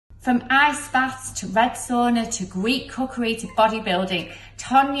From ice baths to red sauna to Greek cookery to bodybuilding,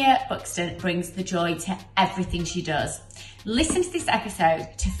 Tonia Buxton brings the joy to everything she does. Listen to this episode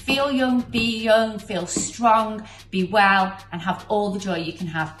to feel young, feel strong, be well, and have all the joy you can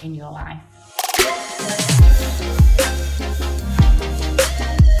have in your life.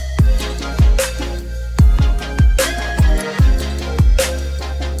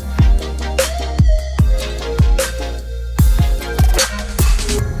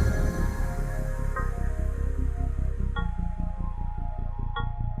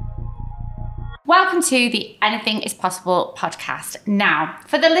 Welcome to the Anything is Possible podcast. Now,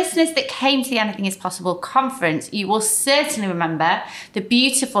 for the listeners that came to the Anything is Possible conference, you will certainly remember the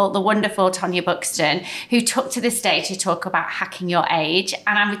beautiful, the wonderful Tonia Buxton, who took to the stage to talk about hacking your age.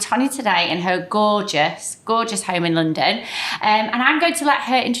 And I'm with Tonia today in her gorgeous home in London. And I'm going to let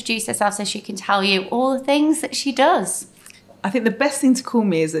her introduce herself so she can tell you all the things that she does. I think the best thing to call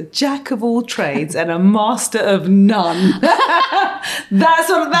me is a jack of all trades and a master of none. That's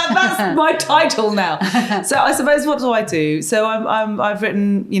my title now. So I suppose, what do I do? So I've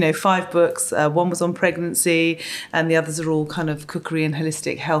written 5 books. One was on pregnancy, and the others are all kind of cookery and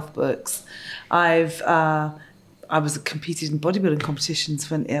holistic health books. I was competed in bodybuilding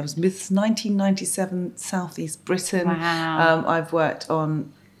competitions when I was Miss 1997 Southeast Britain. Wow. I've worked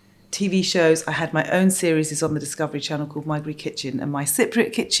on TV shows. I had my own series on the Discovery Channel called My Greek Kitchen and My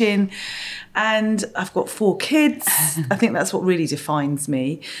Cypriot Kitchen. And I've got 4 kids. I think that's what really defines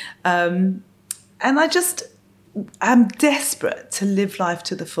me. And I'm desperate to live life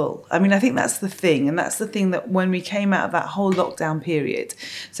to the full. I mean, I think that's the thing. And that's the thing that when we came out of that whole lockdown period.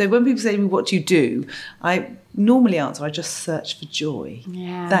 So when people say to me, what do you do? I normally answer, I just search for joy.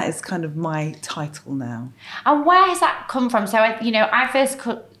 Yeah. That is kind of my title now. And where has that come from? So, I first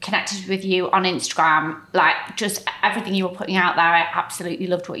connected with you on Instagram, like just everything you were putting out there. I absolutely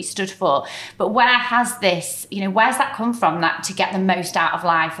loved what you stood for. But where has this, where's that come from, that to get the most out of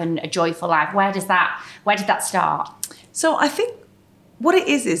life and a joyful life? Where did that start? So I think what it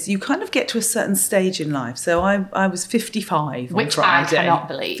is you kind of get to a certain stage in life. So I was 55 Which on Friday. I cannot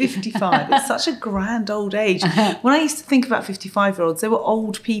believe. 55. It's such a grand old age. When I used to think about 55-year-olds, they were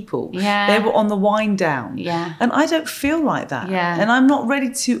old people. Yeah. They were on the wind down. Yeah. And I don't feel like that. Yeah. And I'm not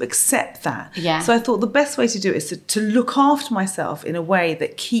ready to accept that. Yeah. So I thought the best way to do it is to look after myself in a way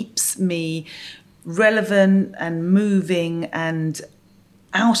that keeps me relevant and moving and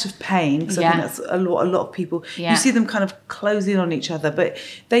out of pain, because I think that's a lot of people, you see them kind of close in on each other, but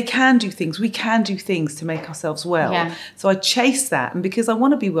they can do things, we can do things to make ourselves well. Yeah. So I chase that, and because I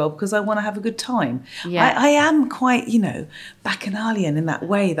want to be well, because I want to have a good time. Yeah. I am quite, bacchanalian in that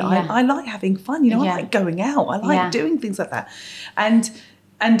way, that I like having fun, I like going out, I like doing things like that. And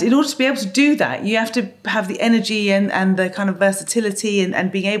in order to be able to do that, you have to have the energy and the kind of versatility and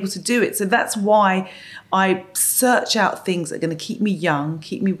being able to do it. So that's why I search out things that are going to keep me young,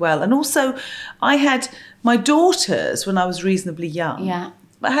 keep me well. And also, I had my daughters when I was reasonably young. Yeah.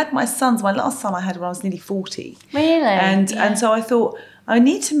 I had my sons. My last son I had when I was nearly 40. Really? And so I thought, I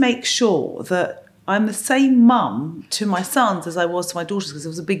need to make sure that I'm the same mum to my sons as I was to my daughters, because there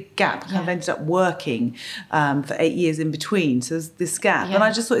was a big gap. I kind of ended up working for 8 years in between. So there's this gap. Yeah. And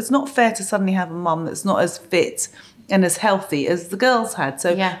I just thought it's not fair to suddenly have a mum that's not as fit and as healthy as the girls had.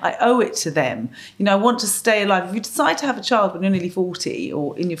 So I owe it to them. I want to stay alive. If you decide to have a child when you're nearly 40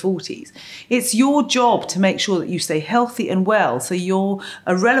 or in your 40s, it's your job to make sure that you stay healthy and well, so you're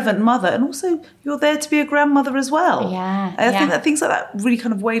a relevant mother, and also you're there to be a grandmother as well. Yeah. I think that things like that really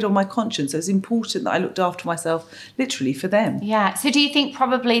kind of weighed on my conscience. So it's important that I looked after myself literally for them. Yeah. So do you think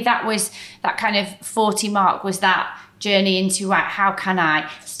probably that was that kind of 40 mark, was that journey into, right, how can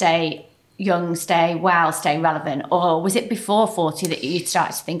I stay young, stay well, stay relevant? Or was it before 40 that you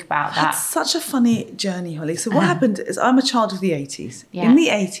started to think about that? That's such a funny journey, Holly. So what happened is, I'm a child of the 80s. Yeah. In the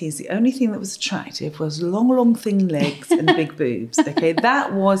 80s, the only thing that was attractive was long, thin legs and big boobs. Okay,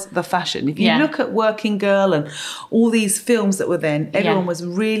 that was the fashion. If you look at Working Girl and all these films that were then, everyone was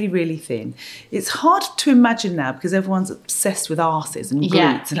really, really thin. It's hard to imagine now because everyone's obsessed with arses and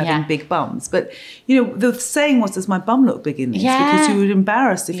glutes and having big bums. But, the saying was, does my bum look big in this? Because you were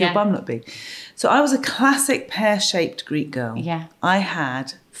embarrassed if your bum looked big. So I was a classic pear-shaped Greek girl. Yeah. I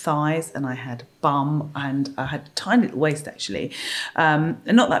had thighs and I had bum and I had a tiny little waist, actually, and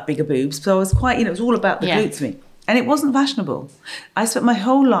not that big a boobs. So I was quite, it was all about the glutes for me. And it wasn't fashionable. I spent my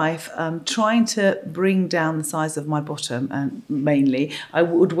whole life trying to bring down the size of my bottom, and mainly I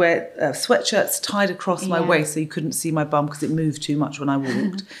would wear sweatshirts tied across my waist so you couldn't see my bum because it moved too much when I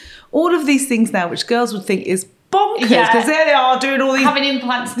walked. All of these things now, which girls would think is bonkers because there they are doing all these having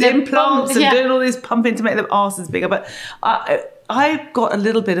implants and doing all this pumping to make their asses bigger. But I got a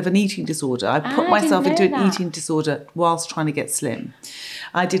little bit of an eating disorder. I put myself into an eating disorder whilst trying to get slim.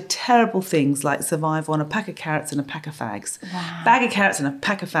 I did terrible things like survive on a pack of carrots and a pack of fags. Wow. Bag of carrots and a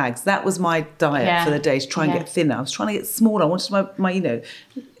pack of fags. That was my diet for the day to try and get thinner. I was trying to get smaller. I wanted my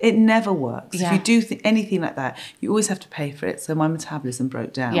it never works. Yeah. If you do anything like that, you always have to pay for it. So my metabolism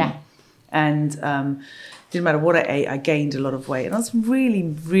broke down. Yeah. And didn't matter what I ate, I gained a lot of weight. And I was really,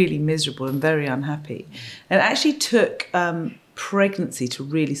 really miserable and very unhappy. And it actually took pregnancy to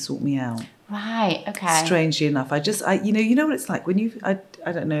really sort me out. Right, okay. Strangely enough, you know what it's like when I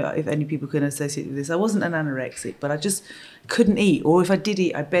don't know if any people can associate with this. I wasn't an anorexic, but I just couldn't eat. Or if I did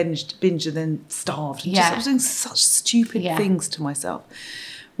eat, I binged and then starved. And I was doing such stupid things to myself.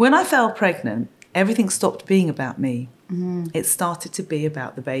 When I fell pregnant, everything stopped being about me. It started to be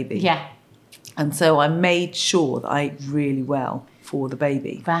about the baby. Yeah. And so I made sure that I ate really well for the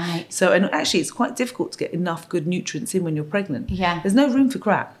baby. Right. So, and actually it's quite difficult to get enough good nutrients in when you're pregnant. Yeah. There's no room for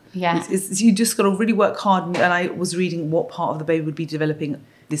crap. Yeah. You just got to really work hard. And I was reading what part of the baby would be developing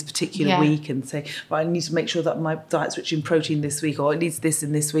this particular week and say, right, I need to make sure that my diet's rich in protein this week, or it needs this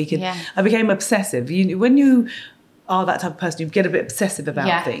in this week. And I became obsessive. When you are that type of person, you get a bit obsessive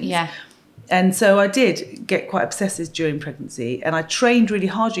about things. Yeah. And so I did get quite obsessive during pregnancy, and I trained really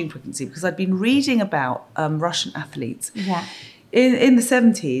hard during pregnancy because I'd been reading about Russian athletes. Yeah. In the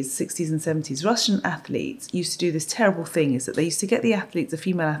 70s, 60s and 70s, Russian athletes used to do this terrible thing, is that they used to get the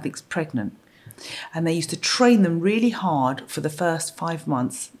female athletes pregnant, and they used to train them really hard for the first 5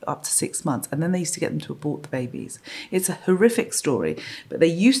 months, up to 6 months, and then they used to get them to abort the babies. It's a horrific story, but they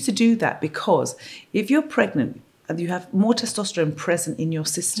used to do that because if you're pregnant, and you have more testosterone present in your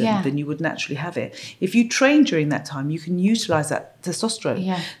system than you would naturally have it. If you train during that time, you can utilise that testosterone.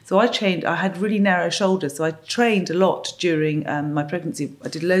 Yeah. So I had really narrow shoulders, so I trained a lot during my pregnancy. I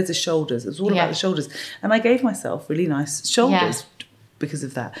did loads of shoulders. It was all about the shoulders. And I gave myself really nice shoulders because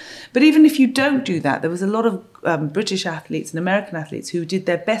of that. But even if you don't do that, there was a lot of British athletes and American athletes who did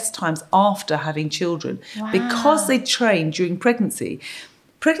their best times after having children because they trained during pregnancy.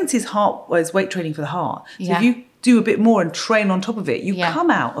 Pregnancy is weight training for the heart. So if you do a bit more and train on top of it, you come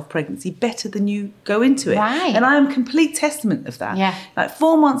out of pregnancy better than you go into it. Right. And I am complete testament of that. Yeah. Like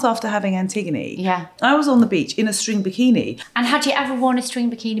 4 months after having Antigone, I was on the beach in a string bikini. And had you ever worn a string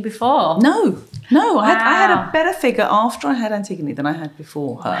bikini before? No. Wow. I had a better figure after I had Antigone than I had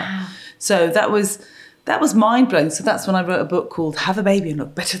before her. Wow. So that was mind-blowing. So that's when I wrote a book called Have a Baby and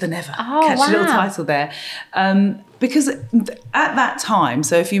Look Better Than Ever. Catch a little title there. Because at that time,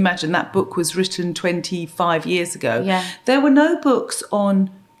 so if you imagine that book was written 25 years ago, there were no books on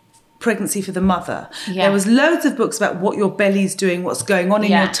pregnancy for the mother. Yeah. There was loads of books about what your belly's doing, what's going on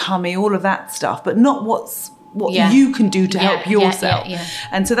in your tummy, all of that stuff, but not what you can do to help yourself.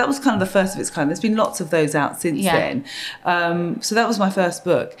 And so that was kind of the first of its kind. There's been lots of those out since then. So that was my first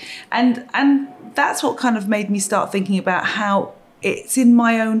book. And that's what kind of made me start thinking about how it's in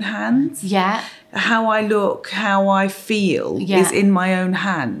my own hands. Yeah. How I look, how I feel is in my own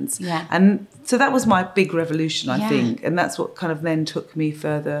hands. Yeah. And so that was my big revolution, I think. And that's what kind of then took me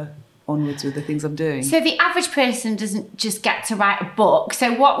further onwards with the things I'm doing. So the average person doesn't just get to write a book.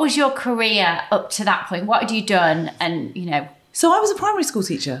 So what was your career up to that point? What had you done? And, So I was a primary school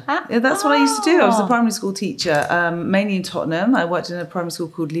teacher. That's what I used to do. I was a primary school teacher, mainly in Tottenham. I worked in a primary school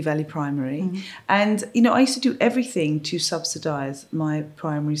called Lee Valley Primary. Mm-hmm. And, I used to do everything to subsidise my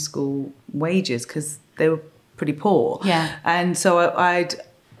primary school wages because they were pretty poor. Yeah. And so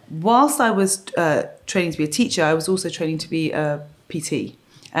whilst I was training to be a teacher, I was also training to be a PT.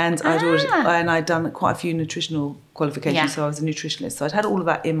 And I'd done quite a few nutritional qualifications, so I was a nutritionist. So I'd had all of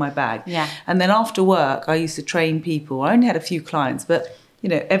that in my bag. Yeah. And then after work, I used to train people. I only had a few clients, but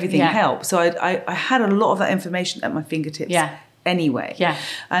everything helped. So I had a lot of that information at my fingertips. Yeah. Anyway. Yeah.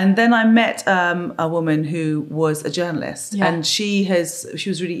 And then I met a woman who was a journalist, and she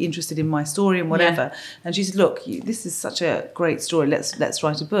was really interested in my story and whatever. Yeah. And she said, "Look, this is such a great story. Let's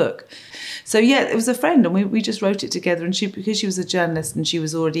write a book." So it was a friend, and we just wrote it together. And because she was a journalist and she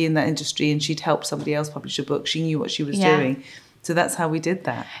was already in that industry, and she'd helped somebody else publish a book, she knew what she was doing. So that's how we did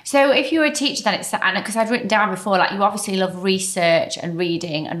that. So if you were a teacher then, because I'd written down before, like you obviously love research and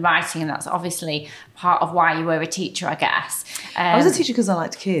reading and writing, and that's obviously part of why you were a teacher, I guess. I was a teacher because I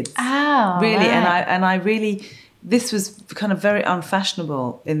liked kids. Oh, really? Right. And I really this was kind of very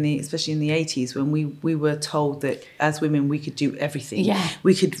unfashionable especially in the 80s, when we were told that as women we could do everything. Yeah.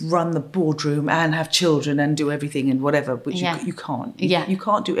 We could run the boardroom and have children and do everything and whatever, which you can't. You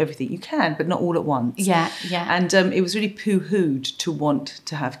can't do everything. You can, but not all at once. Yeah. And it was really poo-hooed to want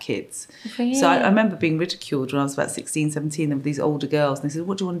to have kids. Really? So I remember being ridiculed when I was about 16, 17. There were these older girls and they said,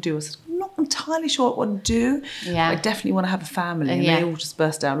 what do you want to do? I said, I'm not entirely sure what I want to do. Yeah. I definitely want to have a family. And they all just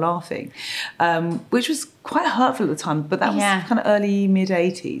burst out laughing, which was quite hurtful at the time, but that was kind of early,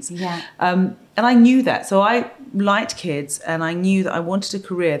 mid-80s. Yeah. And I knew that. So I liked kids, and I knew that I wanted a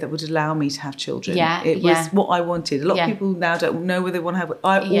career that would allow me to have children. Yeah. It was what I wanted. A lot of people now don't know whether they want to have.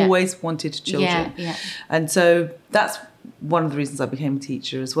 I always wanted children. Yeah. And so that's one of the reasons I became a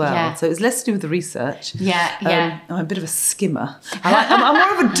teacher as well. Yeah. So it was less to do with the research. Yeah. I'm a bit of a skimmer. I'm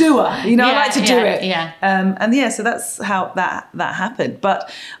more of a doer. I like to do it. Yeah. So that's how that happened.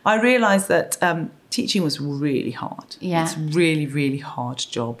 But I realised that teaching was really hard. Yeah. It's really, really hard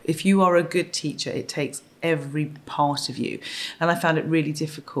job. If you are a good teacher, it takes every part of you. And I found it really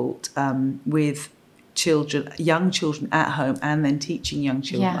difficult with young children at home, and then teaching young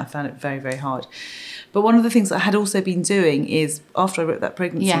children. I found it very, very hard. But one of the things I had also been doing is, after I wrote that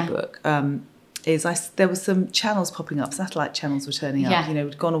pregnancy book, there was some channels popping up, satellite channels were turning up.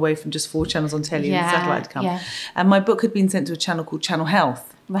 We'd gone away from just 4 channels on telly and satellite had come. Yeah. And my book had been sent to a channel called Channel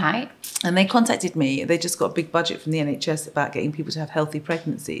Health. Right. And they contacted me. They just got a big budget from the NHS about getting people to have healthy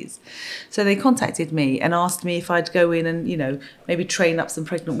pregnancies. So they contacted me and asked me if I'd go in and, maybe train up some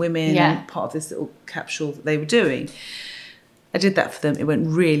pregnant women and part of this little capsule that they were doing. I did that for them. It went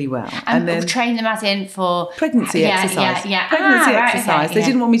really well. And then train them as in for pregnancy exercise. Yeah. Pregnancy exercise. Okay, they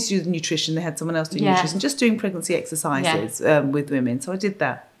didn't want me to do the nutrition. They had someone else do nutrition. Just doing pregnancy exercises with women. So I did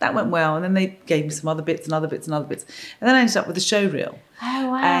that. That went well. And then they gave me some other bits and other bits and other bits. And then I ended up with a show reel.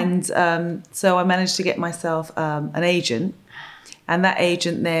 Oh, wow. And so I managed to get myself an agent. And that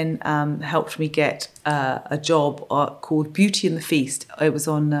agent then helped me get a job called Beauty and the Feast. It was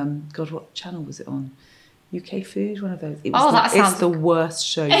on, what channel was it on? UK Food, one of those. It's the worst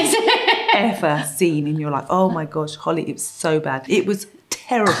show you've ever seen in your life. Oh my gosh, Holly, it was so bad. It was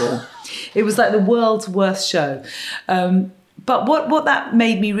terrible. It was like the world's worst show. But what that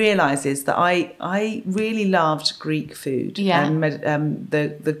made me realise is that I really loved Greek food and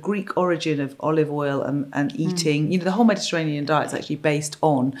the Greek origin of olive oil and eating. The whole Mediterranean diet is actually based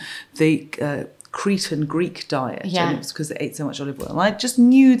on the Cretan Greek diet, and it was because they ate so much olive oil. And I just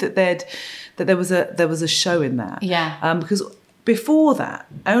knew that there was a show in that, because before that,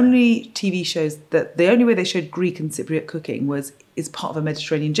 only TV shows that the only way they showed Greek and Cypriot cooking is part of a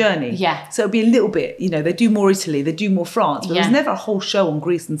Mediterranean journey. Yeah. So it'd be a little bit, they do more Italy, they do more France, but there was never a whole show on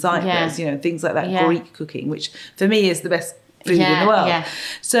Greece and Cyprus, things like that, Greek cooking, which for me is the best food in the world. Yeah.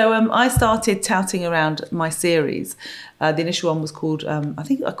 So I started touting around my series. The initial one was called, I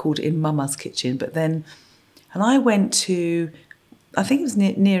think I called it In Mama's Kitchen, and I went to, I think it was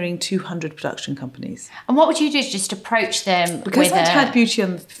nearing 200 production companies. And what would you do? Just approach them? Because I'd had Beauty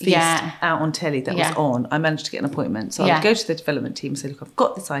and the Feast out on telly that was on, I managed to get an appointment. So I'd go to the development team and say, look, I've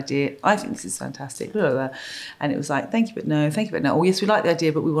got this idea. I think this is fantastic. Blah, blah, blah. And it was like, thank you, but no. Thank you, but no. Oh, yes, we like the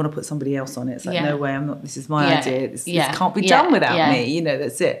idea, but we want to put somebody else on it. It's like, no way, this is my idea. This can't be done without me.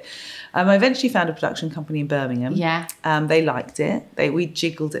 That's it. I eventually found a production company in Birmingham. Yeah. They liked it. We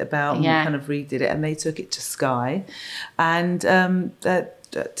jiggled it about and we kind of redid it, and they took it to Sky and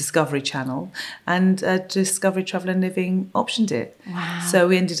Discovery Channel, and Discovery Travel and Living optioned it. Wow. So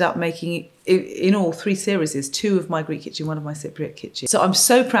we ended up making it in all 3 series, 2 of my Greek kitchen, 1 of my Cypriot kitchen. So I'm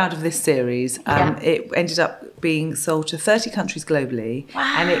so proud of this series. It ended up being sold to 30 countries globally.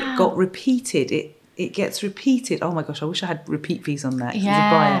 Wow. And it got repeated. It gets repeated. Oh my gosh, I wish I had repeat fees on that. Yeah. It was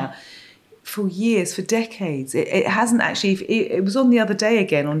a buyout. For years, for decades. It hasn't actually, it was on the other day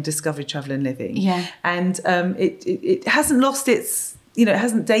again on Discovery Travel and Living. Yeah. And it hasn't lost its, it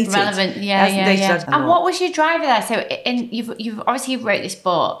hasn't dated. Relevant, And what was your driver there? So you've obviously wrote this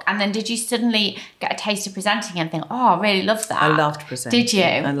book, and then did you suddenly get a taste of presenting and think, oh, I really love that? I loved presenting. Did you?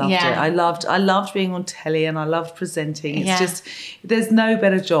 I loved it. I loved being on telly, and I loved presenting. It's just, there's no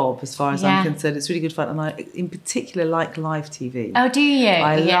better job as far as I'm concerned. It's really good fun. And I, in particular, like live TV. Oh, do you?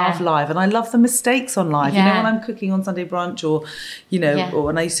 I love live, and I love the mistakes on live. When I'm cooking on Sunday brunch, or, or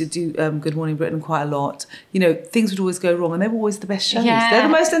when I used to do Good Morning Britain quite a lot, things would always go wrong, and they were always the best shows. Yeah. They're the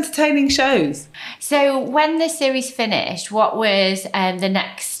most entertaining shows. So when the series finished, what was the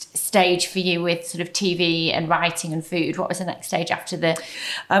next stage for you with sort of TV and writing and food? What was the next stage after the...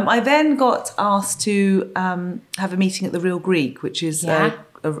 I then got asked to have a meeting at the Real Greek, which is a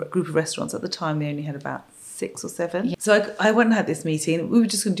group of restaurants. At the time, they only had about 6 or 7. Yeah. So I went and had this meeting. We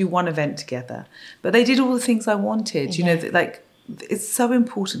were just going to do one event together. But they did all the things I wanted. You know, like, it's so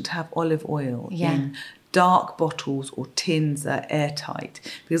important to have olive oil in dark bottles or tins that are airtight,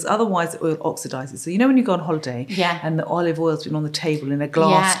 because otherwise the oil oxidizes. So you know when you go on holiday and the olive oil's been on the table in a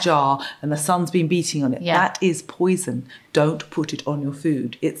glass jar and the sun's been beating on it, that is poison. Don't put it on your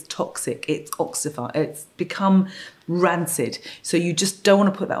food. It's toxic. It's oxified. It's become rancid. So you just don't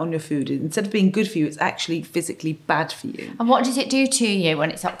want to put that on your food. Instead of being good for you, it's actually physically bad for you. And what does it do to you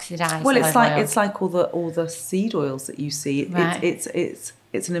when it's oxidized? Well, it's like all the seed oils that you see.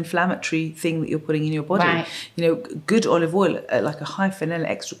 It's an inflammatory thing that you're putting in your body. Right. You know, good olive oil, like a high phenolic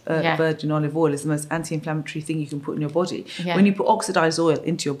extra virgin olive oil, is the most anti-inflammatory thing you can put in your body. Yeah. When you put oxidized oil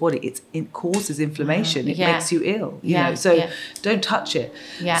into your body, it causes inflammation. It makes you ill. You know, so don't touch it.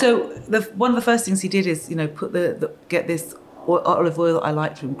 Yeah. So one of the first things he did is, you know, get this olive oil I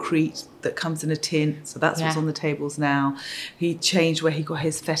like from Crete that comes in a tin, so that's what's on the tables now. He changed where he got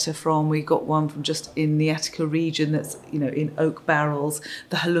his feta from. We got one from just in the Attica region that's, you know, in oak barrels.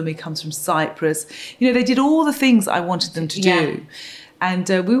 The halloumi comes from Cyprus. You know, they did all the things I wanted them to do. And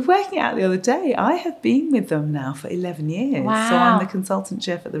we were working out the other day, I have been with them now for 11 years. Wow. So I'm the consultant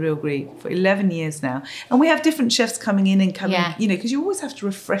chef at The Real Greek for 11 years now. And we have different chefs coming in, you know, because you always have to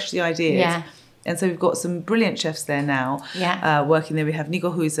refresh the ideas. Yeah. And so we've got some brilliant chefs there now working there. We have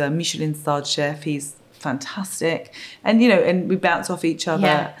Nico, who's a Michelin-starred chef. He's fantastic. And, you know, and we bounce off each other.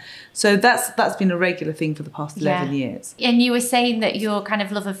 Yeah. So that's been a regular thing for the past 11 years. And you were saying that your kind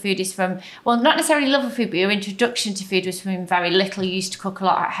of love of food is from, well, not necessarily love of food, but your introduction to food was from very little. You used to cook a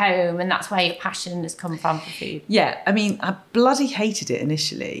lot at home, and that's where your passion has come from for food. Yeah, I mean, I bloody hated it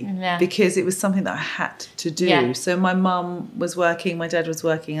initially because it was something that I had to do. Yeah. So my mum was working, my dad was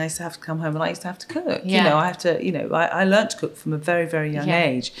working. I used to have to come home and I used to have to cook. Yeah. You know, I learned to cook from a very, very young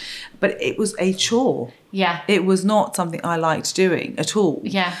age, but it was a chore. Yeah. It was not something I liked doing at all.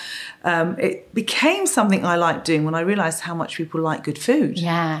 Yeah. It became something I liked doing when I realised how much people like good food.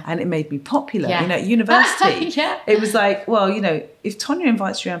 Yeah. And it made me popular. Yeah. You know, at university, it was like, well, you know, if Tonia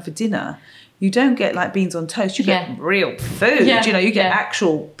invites you around for dinner, you don't get like beans on toast. You get real food. Yeah. You know, you get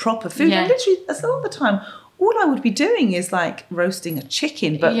actual proper food. Yeah. And literally, a lot of the time, all I would be doing is like roasting a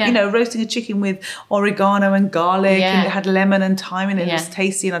chicken, but you know, roasting a chicken with oregano and garlic, and it had lemon and thyme in it. It was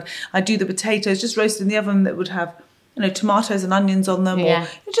tasty. And I'd do the potatoes just roasted in the oven that would have, you know, tomatoes and onions on them, or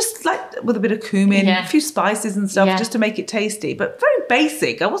just like with a bit of cumin, a few spices and stuff, just to make it tasty. But very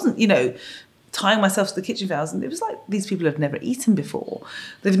basic. I wasn't, you know, tying myself to the kitchen for hours. And it was like, these people have never eaten before.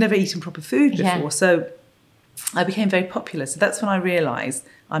 They've never eaten proper food before. So I became very popular. So that's when I realised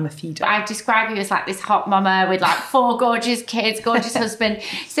I'm a feeder. I describe you as like this hot mama with like 4 gorgeous kids, gorgeous husband.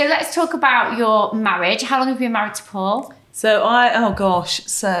 So let's talk about your marriage. How long have you been married to Paul?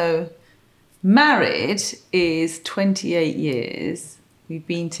 So married is 28 years. We've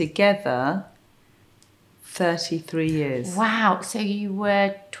been together 33 years. Wow. So you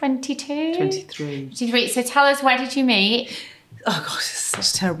were 22? 23. So tell us, where did you meet? Oh gosh, it's such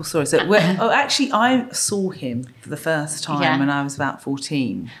a terrible story. So, actually, I saw him for the first time when I was about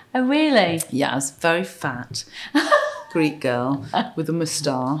 14. Oh, really? Yeah, I was a very fat Greek girl with a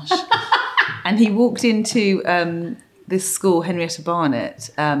moustache, and he walked into this school, Henrietta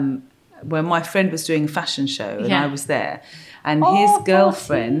Barnett, where my friend was doing a fashion show, and I was there. And his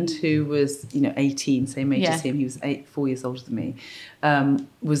girlfriend, who was, you know, 18, same age as him, he was 4 years older than me,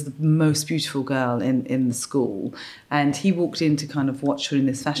 was the most beautiful girl in the school. And he walked in to kind of watch her in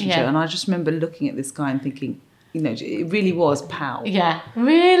this fashion show. And I just remember looking at this guy and thinking, you know, it really was Pow. Yeah,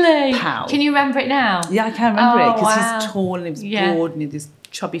 really? Pow. Can you remember it now? Yeah, I can remember it, because he's tall and he was broad and he had this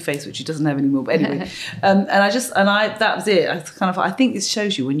chubby face, which he doesn't have anymore. But anyway, that was it. I think this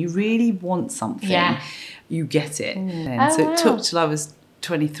shows you when you really want something, you get it. It took till I was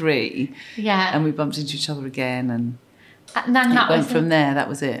 23. Yeah. And we bumped into each other again, and then that went from there. That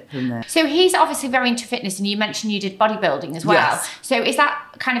was it from there. So he's obviously very into fitness, and you mentioned you did bodybuilding as well. Yes. So is that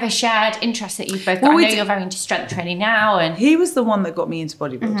kind of a shared interest that you've both got? I know you're very into strength training now. And he was the one that got me into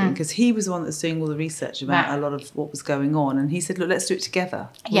bodybuilding, because he was the one that was doing all the research about a lot of what was going on. And he said, look, let's do it together.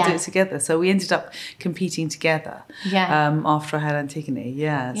 We'll do it together. So we ended up competing together after I had Antigone.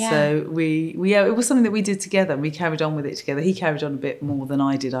 So it was something that we did together, and we carried on with it together. He carried on a bit more than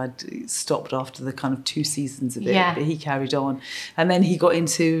I did. I'd stopped after the kind of 2 seasons of it, but he carried carried on. And then he got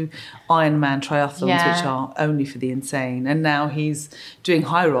into Ironman triathlons, which are only for the insane. And now he's doing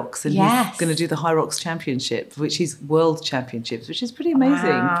high rocks, and he's going to do the high rocks championship, which is world championships, which is pretty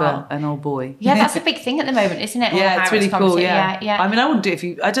amazing for an old boy. Yeah, that's a big thing at the moment, isn't it? Yeah, it's really cool. Yeah. Yeah. I mean, I wouldn't do it if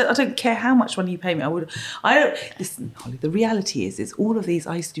you. I don't care how much money you pay me. I don't. Listen, Holly. The reality is all of these.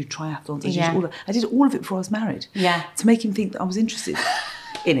 I used to do triathlons. I did all of it before I was married. Yeah. To make him think that I was interested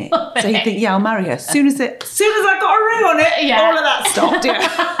in it. So he'd think, yeah, I'll marry her. As soon as I got a ring on it, all of that stopped.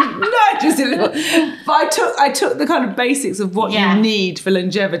 Yeah. No, just a little. But I took the kind of basics of what you need for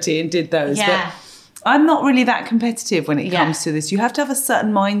longevity and did those. Yeah. But I'm not really that competitive when it comes to this. You have to have a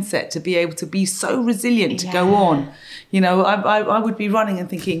certain mindset to be able to be so resilient to go on. You know, I would be running and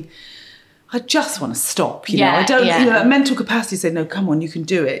thinking, I just want to stop, you know. I don't, that mental capacity say, no, come on, you can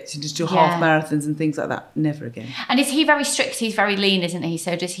do it. You just do half marathons and things like that. Never again. And is he very strict? He's very lean, isn't he?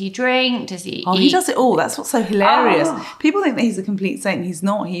 So does he drink? Does he eat? He does it all. That's what's so hilarious. People think that he's a complete saint. He's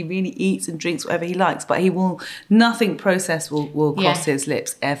not. He really eats and drinks whatever he likes, but nothing processed will cross his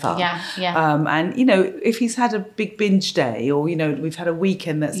lips ever. And, you know, if he's had a big binge day, or, you know, we've had a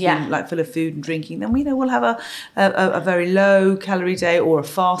weekend that's been like full of food and drinking, then we know we'll have a very low calorie day or a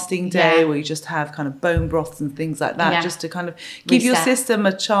fasting day where you just have kind of bone broths and things like that, just to kind of give your system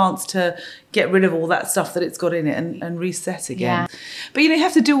a chance to get rid of all that stuff that it's got in it and reset again. But, you know, you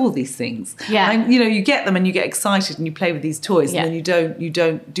have to do all these things. And, you know, you get them and you get excited and you play with these toys, and then you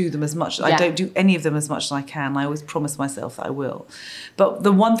don't do them as much. I don't do any of them as much as I can. I always promise myself that I will. But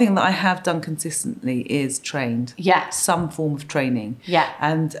the one thing that I have done consistently is trained. Some form of training.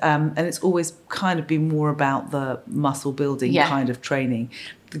 And it's always kind of been more about the muscle building kind of training.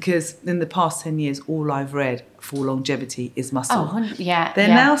 Because in the past 10 years, all I've read for longevity is muscle. They're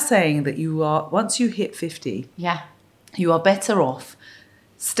now saying that you are, once you hit 50, you are better off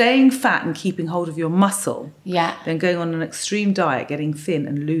staying fat and keeping hold of your muscle than going on an extreme diet, getting thin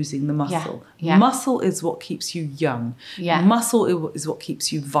and losing the muscle. Muscle is what keeps you young. Muscle is what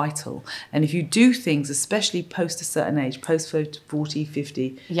keeps you vital. And if you do things, especially post a certain age, post 40,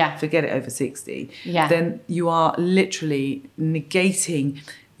 50, forget it over 60, then you are literally negating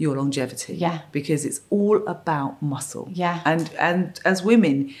your longevity, because it's all about muscle. And as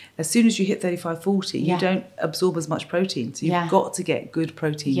women, as soon as you hit 35, 40, you don't absorb as much protein. So you've got to get good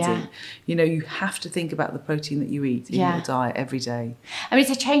proteins in. You know, you have to think about the protein that you eat in your diet every day. I mean,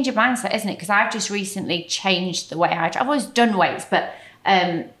 it's a change of mindset, isn't it? Because I've just recently changed the way I've always done weights, but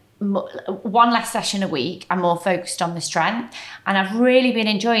one less session a week, I'm more focused on the strength, and I've really been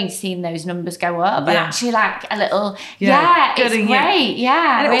enjoying seeing those numbers go up and actually like a little it's great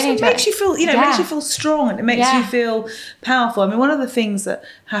and it also makes you feel, you know, it makes you feel strong, and it makes you feel powerful. I mean, one of the things that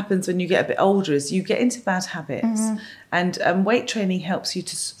happens when you get a bit older is you get into bad habits, and weight training helps you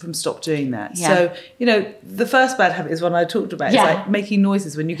from stop doing that. So, you know, the first bad habit is one I talked about. It's like making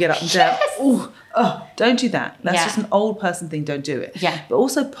noises when you get up and down. Don't do that. That's just an old person thing. Don't do it. But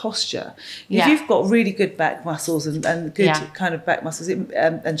also posture. If you've got really good back muscles and good kind of back muscles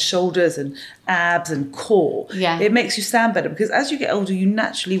and shoulders and abs and core, it makes you stand better, because as you get older, you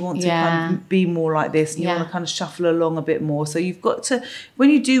naturally want to kind of be more like this, and you want to kind of shuffle along a bit more. So you've got to, when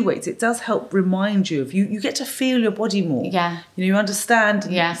you do weights, it does help remind you of you get to feel your body more. You know, you understand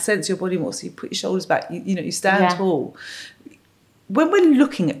and sense your body more. So you put your shoulders back, you know, you stand tall. When we're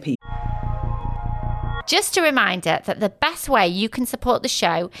looking at people, just a reminder that the best way you can support the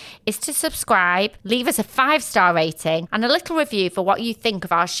show is to subscribe, leave us a 5-star rating and a little review for what you think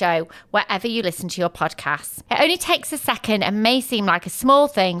of our show wherever you listen to your podcasts. It only takes a second and may seem like a small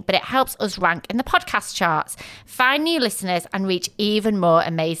thing, but it helps us rank in the podcast charts, find new listeners and reach even more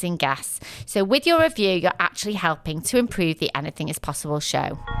amazing guests. So with your review, you're actually helping to improve the Anything is Possible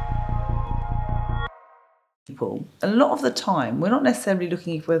show. People, a lot of the time, we're not necessarily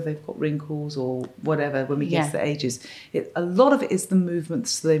looking at whether they've got wrinkles or whatever when we get to the ages. A lot of it is the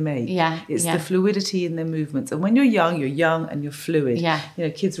movements they make. It's the fluidity in their movements. And when you're young and you're fluid. You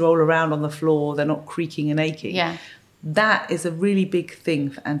know, kids roll around on the floor, they're not creaking and aching. That is a really big thing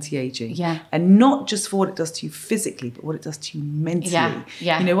for anti-aging. And not just for what it does to you physically, but what it does to you mentally.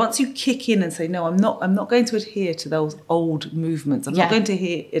 You know, once you kick in and say, no, I'm not going to adhere to those old movements. I'm not going to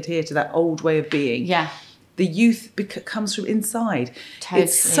adhere to that old way of being. The youth comes from inside.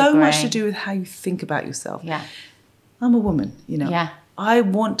 It's so much to do with how you think about yourself. I'm a woman, you know. I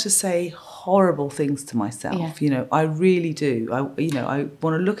want to say horrible things to myself. You know, I really do. I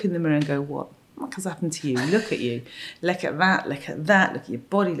want to look in the mirror and go, what has happened to you? Look at you. Look at that. Look at that. Look at your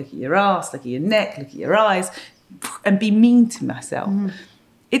body. Look at your ass. Look at your neck. Look at your eyes. And be mean to myself.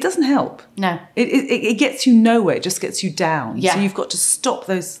 It doesn't help. No. It gets you nowhere. It just gets you down. So you've got to stop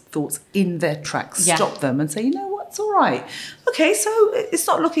those thoughts in their tracks. Stop them and say, you know what? it's all right. Okay, so it's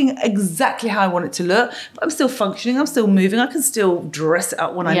not looking exactly how I want it to look, but I'm still functioning, I'm still moving, I can still dress it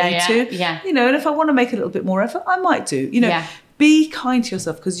up when I need to. Yeah. You know, and if I want to make a little bit more effort, I might do. You know, be kind to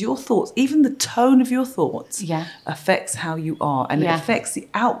yourself, because your thoughts, even the tone of your thoughts, affects how you are, and it affects the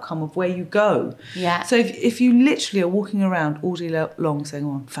outcome of where you go. Yeah. So if you literally are walking around all day long saying,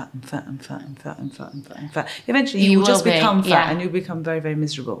 "Oh, I'm fat, I'm fat, I'm fat, I'm fat, I'm fat, I'm fat, I'm fat," eventually you will just become fat, and you'll become very, very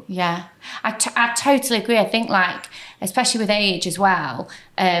miserable. Yeah, I totally agree. I think, like, especially with age as well,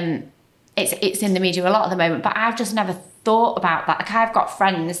 it's in the media a lot at the moment, but I've just never thought about that. Like, I've got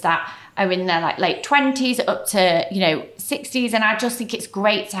friends that are in their like late 20s up to 60s, and I just think it's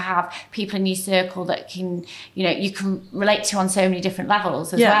great to have people in your circle that can you can relate to on so many different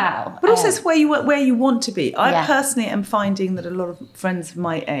levels as well. But also it's where you want to be. I personally am finding that a lot of friends of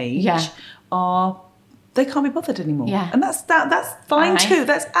my age they can't be bothered anymore. And that's fine too.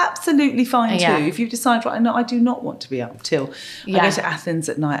 That's absolutely fine too. If you decide, right, no, I do not want to be up till I go to Athens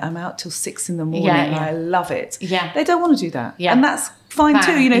at night, I'm out till 6 a.m. and I love it. They don't want to do that. And that's fine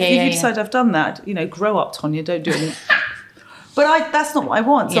too. If you decide I've done that, grow up, Tonia, don't do it. But that's not what I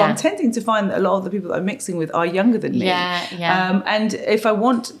want. So I'm tending to find that a lot of the people that I'm mixing with are younger than me. And if I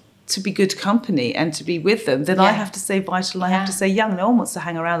want to be good company and to be with them, then I have to stay vital. I have to stay young. No one wants to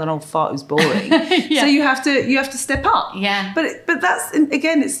hang around an old fart who's boring. So you have to step up. But that's,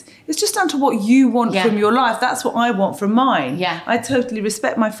 again, it's just down to what you want from your life. That's what I want from mine. I totally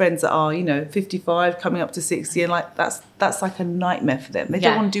respect my friends that are 55 coming up to 60, and like that's like a nightmare for them. They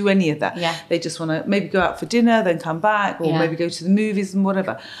don't want to do any of that. They just want to maybe go out for dinner, then come back, or maybe go to the movies and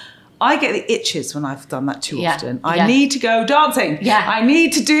whatever. I get the itches when I've done that too often. I need to go dancing. I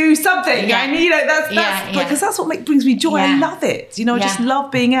need to do something. I need it. Because that's what brings me joy. I love it. I just love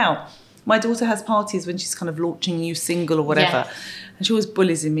being out. My daughter has parties when she's kind of launching a new single or whatever. And she always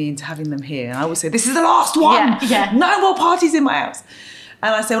bullies me into having them here. And I always say, this is the last one. No more parties in my house.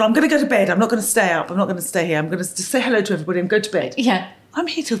 And I say, well, I'm going to go to bed. I'm not going to stay up. I'm not going to stay here. I'm going to just say hello to everybody and go to bed. I'm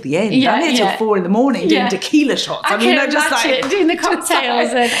here till the end. I'm here till 4 a.m. doing tequila shots. I can just like doing the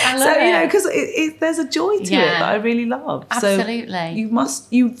cocktails. And I love it. Because there's a joy to it that I really love. Absolutely. So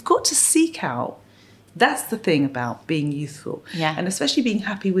you've got to seek out. That's the thing about being youthful. And especially being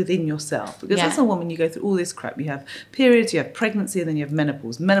happy within yourself. Because as a woman, you go through all this crap. You have periods, you have pregnancy, and then you have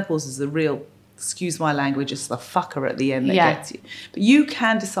menopause. Menopause is the real, excuse my language, it's the fucker at the end that gets you. But you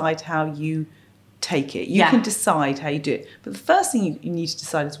can decide how you take it. You can decide how you do it. But the first thing you need to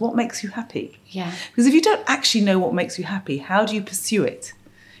decide is what makes you happy. Because if you don't actually know what makes you happy, how do you pursue it?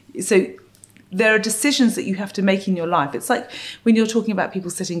 So there are decisions that you have to make in your life. It's like when you're talking about people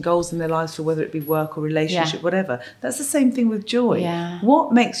setting goals in their lives for whether it be work or relationship, whatever. That's the same thing with joy.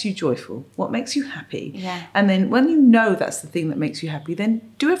 What makes you joyful? What makes you happy? And then when you know that's the thing that makes you happy, then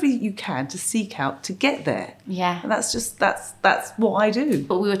do everything you can to seek out to get there. And that's what I do.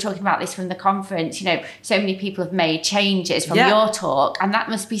 But we were talking about this from the conference. So many people have made changes from your talk, and that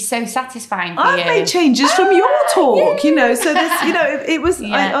must be so satisfying for you. I've made changes from your talk. So this, it was.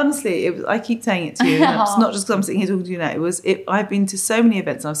 I keep saying it to you. And it's not just because I'm sitting here talking to you now. I've been to so many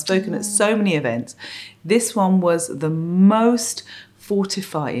events, and I've spoken at so many events. This one was the most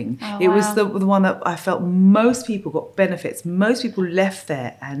fortifying. It was the one that I felt most people got benefits. Most people left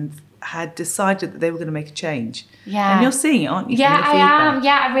there and had decided that they were going to make a change. And you're seeing it, aren't you? I am.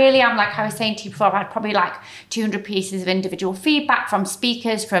 I really am. Like I was saying to you before, I've had probably like 200 pieces of individual feedback from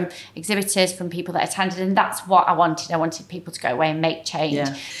speakers, from exhibitors, from people that attended, and that's what I wanted. I wanted people to go away and make change.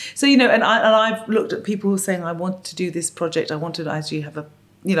 So, and I've looked at people who are saying, I want to do this project. I want to actually have a,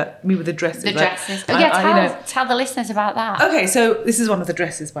 me with the dresses. The dresses. Tell the listeners about that. Okay, so this is one of the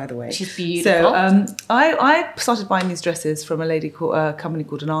dresses, by the way. She's beautiful. So I started buying these dresses from a company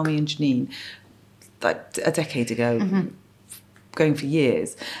called Anami and Janine, like a decade ago, going for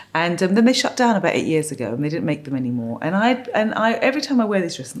years, and then they shut down about 8 years ago, and they didn't make them anymore. And I every time I wear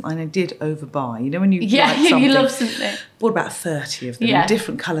these dresses, and I did overbuy. When you like something, you love something. Bought about 30 of them, in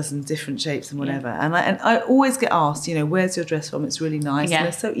different colours and different shapes and whatever. And I always get asked, where's your dress from? It's really nice, and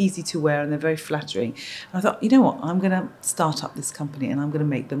they're so easy to wear, and they're very flattering. And I thought, you know what? I'm going to start up this company, and I'm going to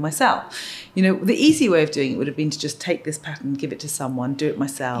make them myself. The easy way of doing it would have been to just take this pattern, give it to someone, do it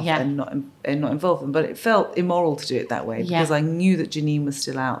myself, and not involve them. But it felt immoral to do it that way because I knew that Janine was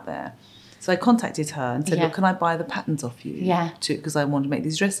still out there. So I contacted her and said, look, can I buy the patterns off you? Because I want to make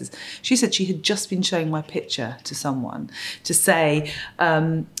these dresses. She said she had just been showing my picture to someone to say,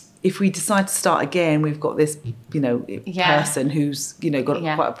 if we decide to start again, we've got this, person who's, got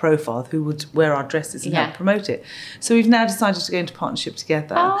quite a profile who would wear our dresses and help promote it. So we've now decided to go into partnership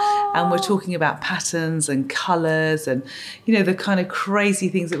together, and we're talking about patterns and colours and, the kind of crazy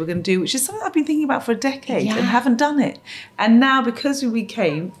things that we're going to do, which is something I've been thinking about for a decade and haven't done it. And now, because we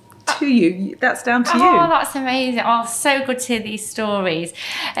came to you, that's down to you. Oh, that's amazing. Oh, so good to hear these stories.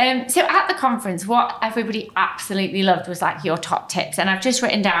 So at the conference, what everybody absolutely loved was like your top tips. And I've just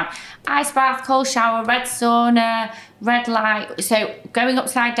written down ice bath, cold shower, red sauna, red light, so going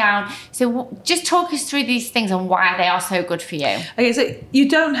upside down. So just talk us through these things and why they are so good for you. Okay, so you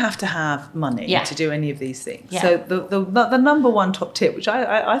don't have to have money to do any of these things. Yeah. So the number one top tip, which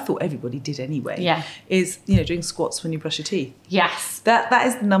I thought everybody did anyway, is doing squats when you brush your teeth. Yes. That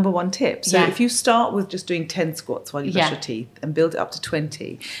is the number one tip. So if you start with just doing 10 squats while you brush your teeth and build it up to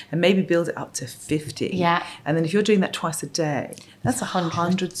 20 and maybe build it up to 50. And then if you're doing that twice a day, that's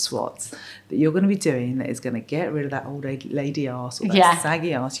 100 squats that you're going to be doing that is going to get rid of that old lady arse or that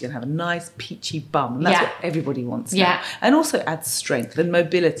saggy arse. You're going to have a nice peachy bum, and that's what everybody wants now. And also adds strength and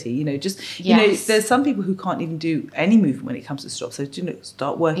mobility. There's some people who can't even do any movement when it comes to stop. So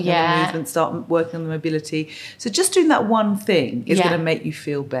start working on the movement, start working on the mobility. So just doing that one thing is going to make you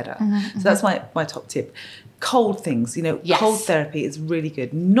feel better. So that's my top tip. Cold things, cold therapy is really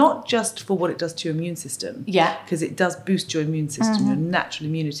good, not just for what it does to your immune system, because it does boost your immune system, your natural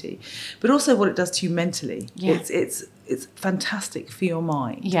immunity, but also what it does to you mentally. It's fantastic for your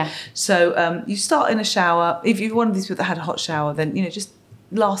mind. So you start in a shower. If you're one of these people that had a hot shower, then just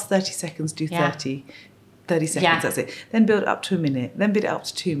last 30 seconds, do 30 seconds, that's it. Then build it up to a minute, then build it up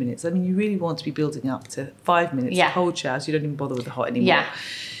to 2 minutes. I mean, you really want to be building up to 5 minutes. Cold showers, you don't even bother with the hot anymore.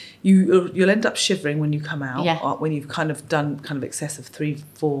 You'll end up shivering when you come out, or when you've kind of done excessive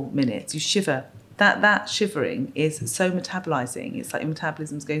 3-4 minutes. You shiver. That shivering is so metabolizing. It's like your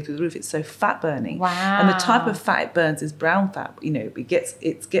metabolism's going through the roof. It's so fat burning. Wow. And the type of fat it burns is brown fat.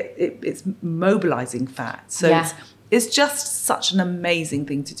 It's mobilizing fat. So it's just such an amazing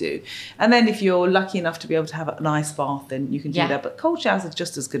thing to do. And then if you're lucky enough to be able to have an ice bath, then you can do that. But cold showers are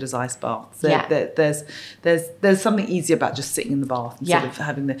just as good as ice baths. There's something easier about just sitting in the bath instead of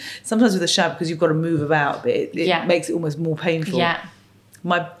having sometimes with a shower, because you've got to move about, but it makes it almost more painful.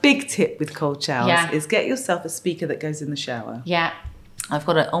 My big tip with cold showers is get yourself a speaker that goes in the shower. I've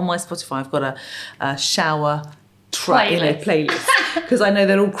got on my Spotify, I've got a shower playlist, because I know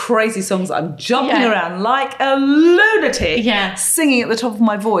they're all crazy songs that I'm jumping around like a lunatic singing at the top of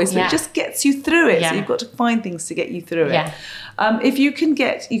my voice, but it just gets you through it. So you've got to find things to get you through it. If you can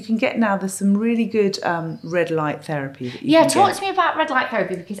get now, there's some really good red light therapy that you can talk to me about red light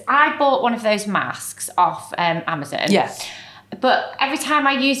therapy, because I bought one of those masks off Amazon. But every time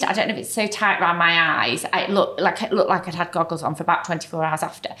I used it, I don't know if it's so tight around my eyes, it looked like I'd had goggles on for about 24 hours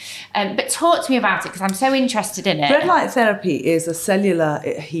after. But talk to me about it, because I'm so interested in it. Red light therapy is a cellular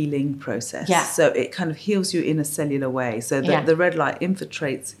healing process. So it kind of heals you in a cellular way. So the red light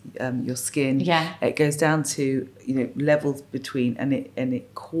infiltrates your skin. It goes down to levels between, and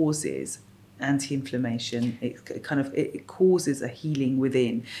it causes anti-inflammation. It causes a healing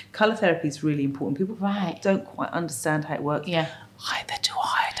within. Colour therapy is really important. People don't quite understand how it works. Either do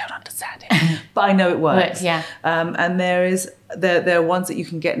I don't understand it, but I know it works. And there are ones that you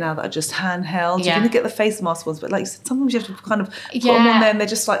can get now that are just handheld. You're going to get the face mask ones, but like you said, sometimes you have to kind of put them on there and they're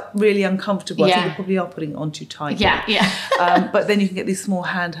just like really uncomfortable. I think you probably are putting it on too tight. But then you can get these small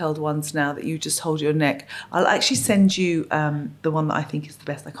handheld ones now that you just hold your neck. I'll actually send you the one that I think is the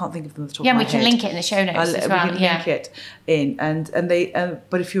best. I can't think of them at the top of my head. We can link it in the show notes as well. We can link it in. And they,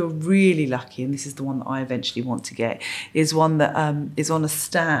 but if you're really lucky, and this is the one that I eventually want to get, is one that is on a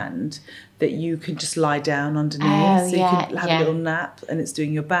stand that you can just lie down underneath. So you can have a little nap, and it's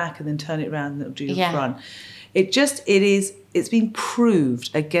doing your back, and then turn it around and it'll do your front. It's been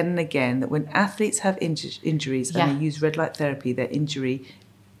proved again and again that when athletes have injuries and they use red light therapy, their injury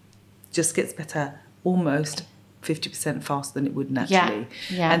just gets better almost 50% faster than it would naturally.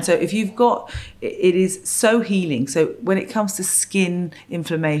 And so if you've got, it is so healing. So when it comes to skin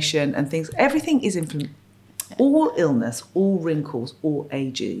inflammation and things, everything is all illness, all wrinkles, all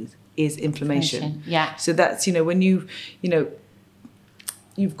ages is inflammation. So that's, when you've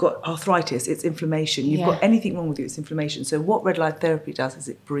got arthritis, it's inflammation. You've got anything wrong with you, it's inflammation. So what red light therapy does is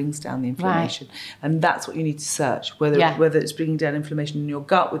it brings down the inflammation. And that's what you need to search, whether it's bringing down inflammation in your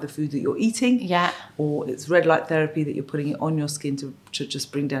gut with the food that you're eating, or it's red light therapy that you're putting it on your skin to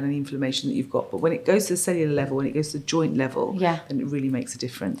just bring down any inflammation that you've got. But when it goes to the cellular level, when it goes to the joint level, then it really makes a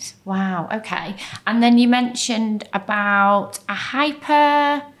difference. Wow, okay. And then you mentioned about a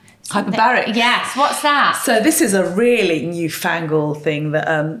hyperbaric. Yes, what's that? So this is a really newfangled thing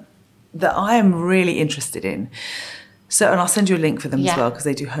that that I am really interested in. So, and I'll send you a link for them as well, because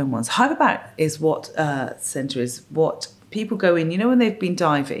they do home ones. Hyperbaric is what centre is what people go in, when they've been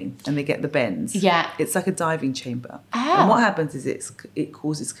diving and they get the bends. Yeah. It's like a diving chamber. Oh. And what happens is it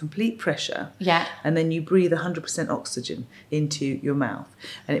causes complete pressure. Yeah. And then you breathe 100% oxygen into your mouth.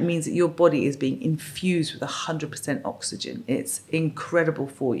 And it means that your body is being infused with 100% oxygen. It's incredible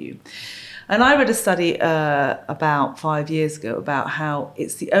for you. And I read a study about 5 years ago about how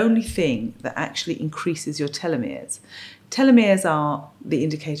it's the only thing that actually increases your telomeres. Telomeres are the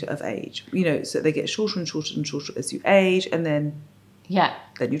indicator of age, so they get shorter and shorter and shorter as you age, and then you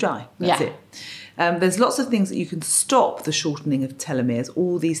die. That's it. There's lots of things that you can stop the shortening of telomeres,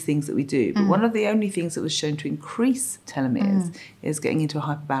 all these things that we do. But one of the only things that was shown to increase telomeres is getting into a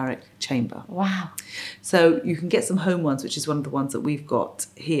hyperbaric chamber. Wow. So you can get some home ones, which is one of the ones that we've got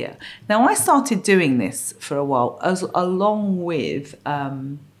here. Now, I started doing this for a while, along with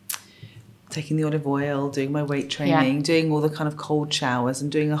taking the olive oil, doing my weight training, doing all the kind of cold showers and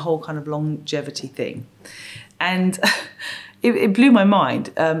doing a whole kind of longevity thing. And it blew my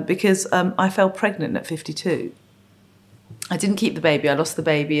mind because I fell pregnant at 52. I didn't keep the baby. I lost the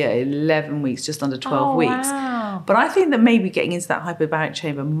baby at 11 weeks, just under 12 weeks. Wow. But I think that maybe getting into that hyperbaric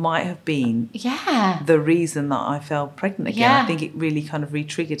chamber might have been the reason that I fell pregnant again. Yeah. I think it really kind of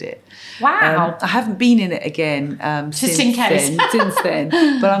re-triggered it. Wow. I haven't been in it again since then.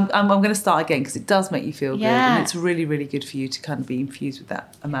 But I'm going to start again because it does make you feel good. And it's really, really good for you to kind of be infused with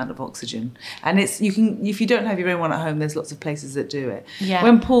that amount of oxygen. And if you don't have your own one at home, there's lots of places that do it. Yeah.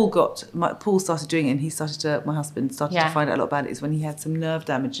 When Paul started doing it, and my husband started to find out a lot about it, is when he had some nerve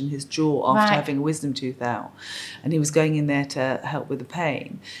damage in his jaw after having a wisdom tooth out. And he was going in there to help with the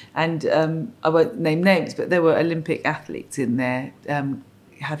pain. And I won't name names, but there were Olympic athletes in there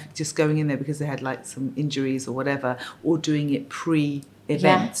just going in there because they had like some injuries or whatever, or doing it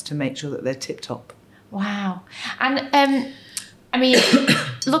pre-events to make sure that they're tip-top. Wow. And I mean,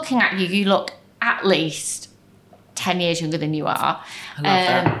 looking at you, you look at least 10 years younger than you are. I love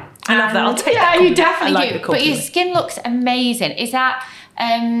that. I love that. I'll take that. Yeah, you definitely do. But your compliment. skin looks amazing. Is that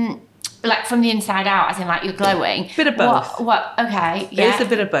like from the inside out, as in like you're glowing? Bit of both. What? Okay. Yeah. It's a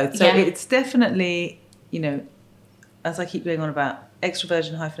bit of both. So it's definitely, as I keep going on about extra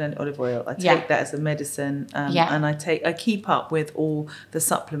virgin hyphenated olive oil, I take that as a medicine, and I keep up with all the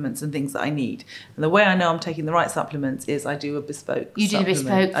supplements and things that I need. And the way I know I'm taking the right supplements is I do a bespoke. You do the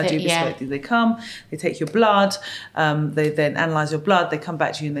bespoke. I do bespoke. They come, they take your blood, they then analyse your blood, they come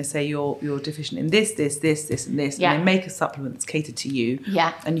back to you and they say you're deficient in this, and this, and they make a supplement that's catered to you.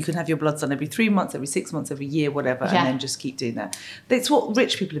 Yeah. And you can have your bloods done every 3 months, every 6 months, every year, whatever, and then just keep doing that. That's what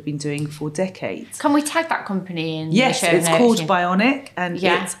rich people have been doing for decades. Can we tag that company in? Yes, the show it's called Bionic. And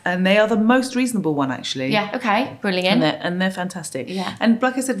and they are the most reasonable one, actually. Yeah, okay, brilliant. And they're fantastic. Yeah. And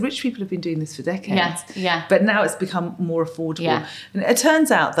like I said, rich people have been doing this for decades. Yeah. But now it's become more affordable. Yeah. And it turns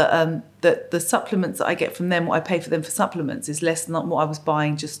out that that the supplements that I get from them, what I pay for them for supplements, is less than what I was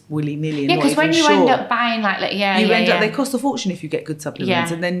buying just willy-nilly. Yeah, because when you end up buying they cost a fortune if you get good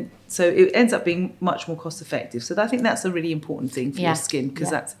supplements. And then, so it ends up being much more cost effective. So I think that's a really important thing for your skin, because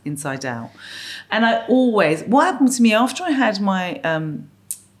that's inside out. And what happened to me after I had my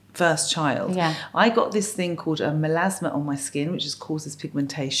first child, I got this thing called a melasma on my skin, which causes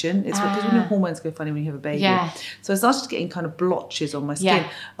pigmentation. It's because when your hormones go funny when you have a baby. Yeah. So I started getting kind of blotches on my skin.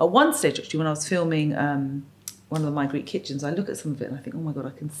 At one stage, actually, when I was filming one of my Greek kitchens, I look at some of it and I think, oh my God,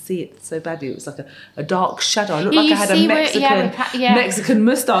 I can see it so badly. It was like a dark shadow. I looked like I had a Mexican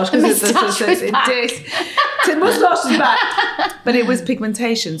moustache. The moustache was back. The moustache was back. But it was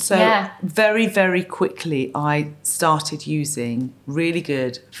pigmentation. So very, very quickly, I started using really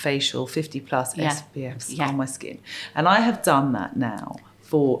good facial 50 plus SPFs on my skin. And I have done that now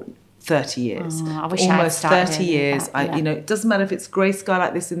for 30 years. I wish almost I 30 years. It doesn't matter if it's grey sky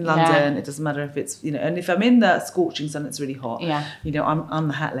like this in London. It doesn't matter if it's, and if I'm in the scorching sun, it's really hot. I'm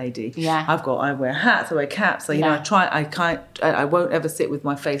the hat lady. I wear hats, I wear caps. So, I won't ever sit with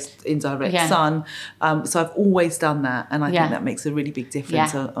my face in direct sun. So I've always done that. And I think that makes a really big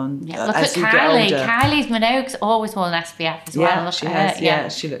difference on Look as at you Kylie. get older. Kylie Minogue's always worn an SPF as well. Look she at has. her. Yeah,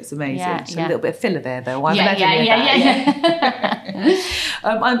 she looks amazing. She's a little bit of filler there, though.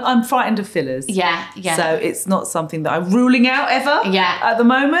 I'm frightened of fillers. So it's not something that I'm ruling out ever. At the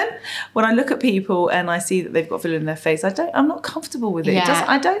moment, when I look at people and I see that they've got filler in their face, I'm not comfortable with it.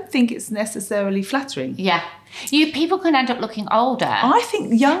 I don't think it's necessarily flattering. People can end up looking older. I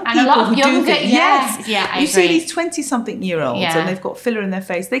think young and people a lot of who younger, do things, yes. Yeah, I you see agree. these 20-something-year-olds and they've got filler in their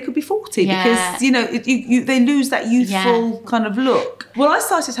face. They could be 40 Yeah. because they lose that youthful Yeah. kind of look. Well, I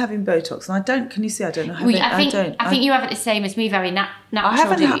started having Botox, and I don't. Can you see? I don't know. I think you have it the same as me. Very natural. I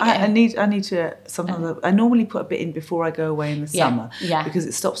haven't. do you? I need to. Sometimes I normally put a bit in before I go away in the summer because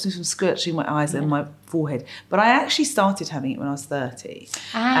it stops me from scorching my eyes and my forehead. But I actually started having it when I was 30,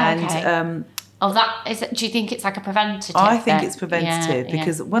 okay. That is. Do you think it's like a preventative? I think it's preventative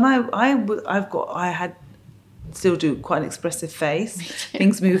because when I still do quite an expressive face.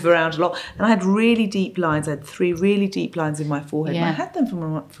 Things move around a lot, and I had really deep lines. I had 3 really deep lines in my forehead. And I had them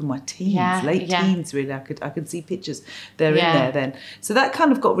from my teens, late teens. Really, I could see pictures. They're in there then. So that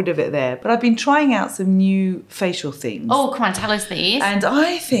kind of got rid of it there. But I've been trying out some new facial things. Oh, come on, tell us these. And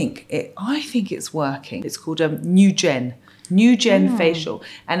I think it's working. It's called New Gen facial,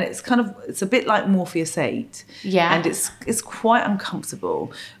 and it's a bit like Morpheus 8, and it's quite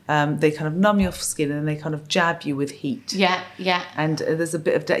uncomfortable. They kind of numb your skin and they kind of jab you with heat. And there's a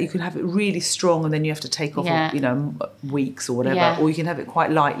bit of that. You can have it really strong and then you have to take off weeks or whatever, or you can have it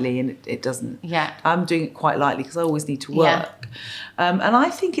quite lightly and it doesn't. I'm doing it quite lightly because I always need to work. And I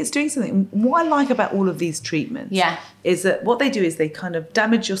think it's doing something. What I like about all of these treatments is that what they do is they kind of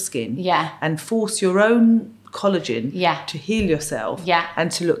damage your skin and force your own collagen to heal yourself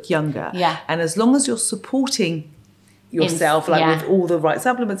and to look younger. And as long as you're supporting yourself with all the right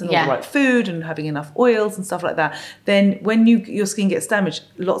supplements and all the right food and having enough oils and stuff like that, then when your skin gets damaged,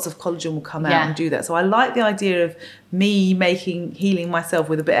 lots of collagen will come out and do that. So I like the idea of me healing myself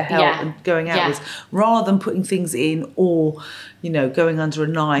with a bit of help and going outwards rather than putting things in or going under a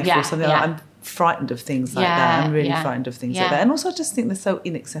knife or something like that. I'm frightened of things like that. I'm really frightened of things like that. And also I just think they're so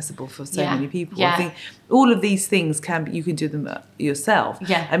inaccessible for so many people. I think all of these things you can do them yourself.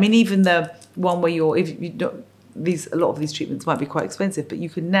 I mean, even the one where a lot of these treatments might be quite expensive, but you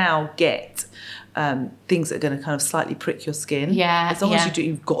can now get things that are going to kind of slightly prick your skin. As long as you do,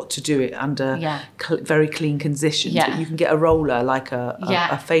 you've got to do it under very clean conditions. But you can get a roller, like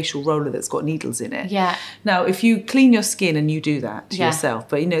a facial roller that's got needles in it. Now, if you clean your skin and you do that to yourself,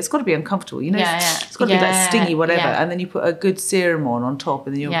 but it's got to be uncomfortable. It's got to be like stingy, whatever. And then you put a good serum on top,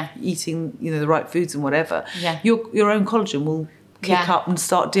 and then you're eating the right foods and whatever. Your own collagen will kick up and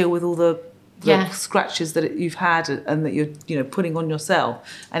start deal with all the scratches that you've had and that you're putting on yourself,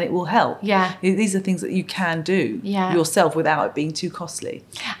 and it will help. These are things that you can do yourself without it being too costly.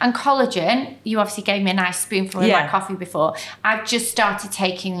 And collagen, you obviously gave me a nice spoonful of my coffee before. I've just started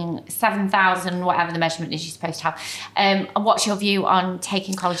taking 7,000, whatever the measurement is you're supposed to have. What's your view on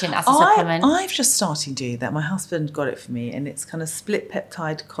taking collagen as a supplement? I've just started doing that. My husband got it for me, and it's kind of split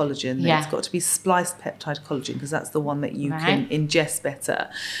peptide collagen. It's got to be spliced peptide collagen because that's the one that you can ingest better.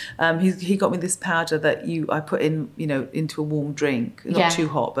 He got me this powder that I put in into a warm drink, not too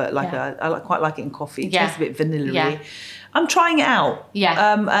hot, but I quite like it in coffee. It tastes a bit vanilla-y. I'm trying it out,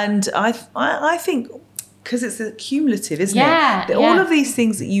 and I think because it's cumulative, isn't it? All of these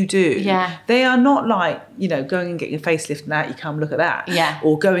things that you do, they are not like going and getting a facelift and out you come, look at that,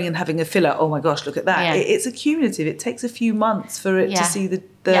 or going and having a filler, oh my gosh, look at that. It's a cumulative. It takes a few months for it to see the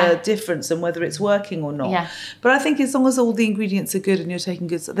difference and whether it's working or not. But I think as long as all the ingredients are good and you're taking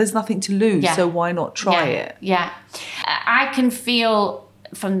good, there's nothing to lose. So why not try it? I can feel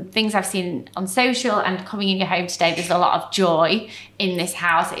from things I've seen on social and coming in your home today, there's a lot of joy in this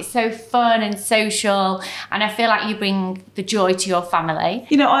house. It's so fun and social, and I feel like you bring the joy to your family.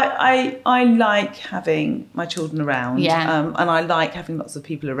 I like having my children around, and I like having lots of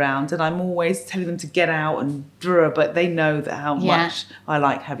people around, and I'm always telling them to get out and but they know that how much I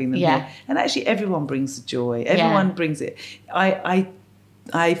like having them here. And actually everyone brings the joy. Everyone brings it. I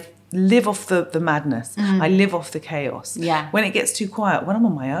live off the madness. I live off the chaos. When it gets too quiet, when I'm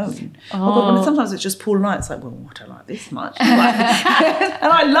on my own. Sometimes it's just Paul and I. It's like, well, I don't like this much. And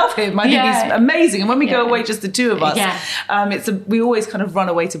I love him. I think he's amazing. And when we go away, just the two of us, we always kind of run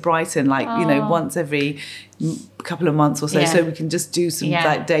away to Brighton, once every couple of months or so we can just do some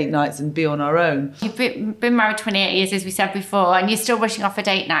date nights and be on our own. You've been married 28 years, as we said before, and you're still rushing off for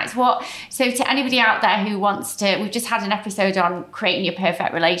date nights. So to anybody out there who wants to, we've just had an episode on creating your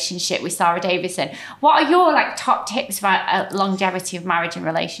perfect relationship with Sarah Davison. What are your top tips about longevity of marriage and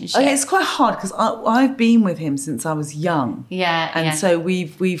relationship? Okay, it's quite hard because I've been with him since I was young. So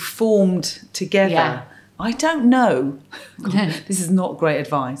we've formed together. I don't know. This is not great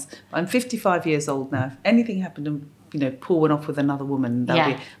advice. I'm 55 years old now. If anything happened Paul went off with another woman.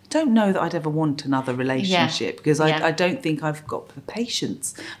 I don't know that I'd ever want another relationship because I don't think I've got the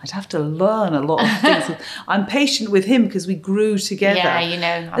patience. I'd have to learn a lot of things. I'm patient with him because we grew together.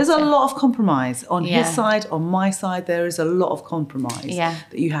 Yeah, There's a lot of compromise on his side, on my side. There is a lot of compromise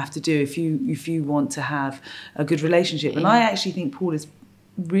that you have to do if you want to have a good relationship. And I actually think Paul is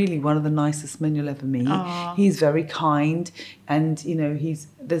really one of the nicest men you'll ever meet. Aww. He's very kind, and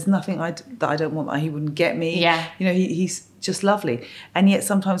there's nothing that I don't want that he wouldn't get me. He's just lovely. And yet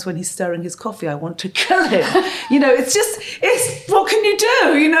sometimes when he's stirring his coffee, I want to kill him. It's what can you do?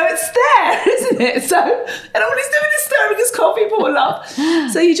 It's there, isn't it? So, and all he's doing is stirring his coffee, poor love.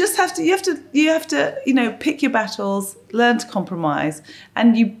 So you just have to pick your battles, learn to compromise,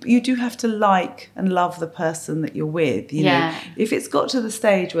 and you do have to like and love the person that you're with. If it's got to the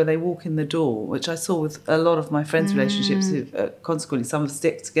stage where they walk in the door, which I saw with a lot of my friends' relationships, consequently some have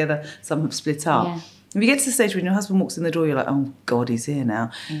stuck together, some have split up. Yeah. If you get to the stage when your husband walks in the door, you're like, oh God, he's here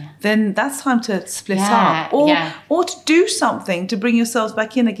now. Yeah. Then that's time to split up or to do something to bring yourselves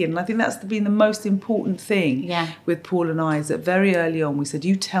back in again. And I think that's been the most important thing with Paul and I, is that very early on we said,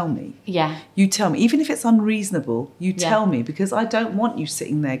 you tell me. Yeah. You tell me. Even if it's unreasonable, you tell me, because I don't want you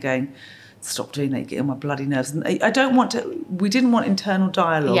sitting there going, stop doing that, get on my bloody nerves. And we didn't want internal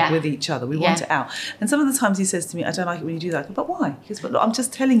dialogue with each other. We want it out. And some of the times he says to me, I don't like it when you do that. I go, but why? He goes, but look, I'm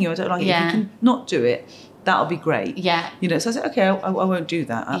just telling you, I don't like it. If you can not do it, that'll be great. Yeah. So I said, okay, I won't do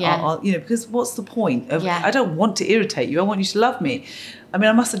that. I'll because what's the point of, I don't want to irritate you. I want you to love me. I mean,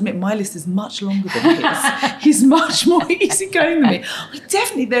 I must admit, my list is much longer than his. He's much more easygoing than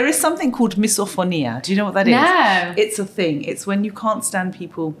me. There is something called misophonia. Do you know what that is? No. It's a thing. It's when you can't stand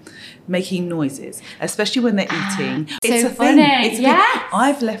people making noises, especially when they're eating. It's so a thing. Funny. It's a thing.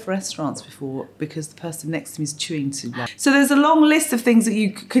 I've left restaurants before because the person next to me is chewing too loud. So there's a long list of things that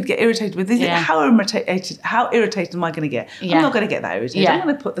you could get irritated with. How irritated am I going to get? I'm not going to get that irritated. I'm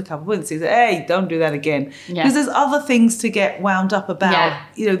going to put the cup of and say, hey, don't do that again. Because there's other things to get wound up about.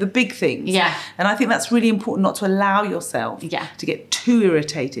 The big things. Yeah. And I think that's really important, not to allow yourself to get too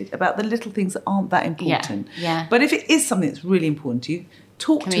irritated about the little things that aren't that important. Yeah. But if it is something that's really important to you,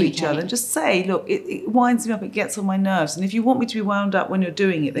 talk to each other and just say, look, it winds me up, it gets on my nerves. And if you want me to be wound up when you're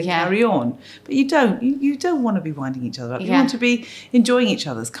doing it, then carry on. But you don't. You don't want to be winding each other up. You want to be enjoying each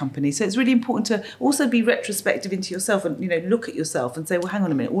other's company. So it's really important to also be retrospective into yourself and, look at yourself and say, well, hang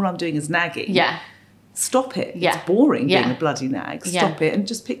on a minute, all I'm doing is nagging. Yeah. Stop it. Yeah. It's boring being a bloody nag. Stop it and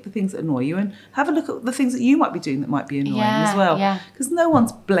just pick the things that annoy you and have a look at the things that you might be doing that might be annoying as well. Because no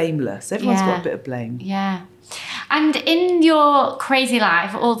one's blameless. Everyone's got a bit of blame. Yeah. And in your crazy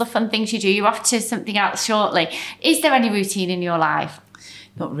life, all the fun things you do, you're off to something else shortly. Is there any routine in your life?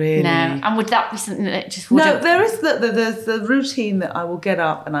 Not really. No. And would that be something that just wouldn't... No, there is there's the routine that I will get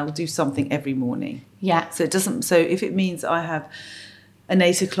up and I will do something every morning. Yeah. So if it means I have an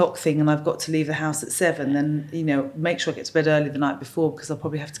 8:00 thing and I've got to leave the house at 7, then, make sure I get to bed early the night before, because I'll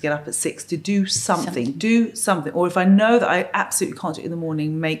probably have to get up at 6 to do something. Do something. Or if I know that I absolutely can't do it in the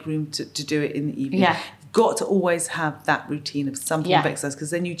morning, make room to do it in the evening. Yeah. You've got to always have that routine of some form of exercise, because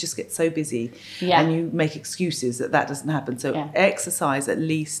then you just get so busy and you make excuses that doesn't happen. So exercise at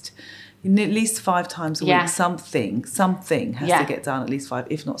least 5 times a week. Something has to get done at least 5,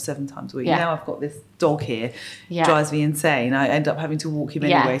 if not 7 times a week. Now I've got this dog here, drives me insane. I end up having to walk him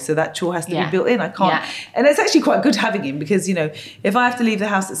anyway, so that chore has to be built in. I can't, and it's actually quite good having him, because if I have to leave the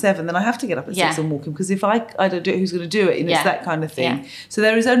house at 7, then I have to get up at 6 and walk him, because if I don't do it, who's going to do it? It's that kind of thing. So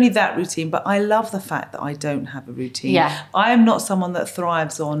there is only that routine, but I love the fact that I don't have a routine. I am not someone that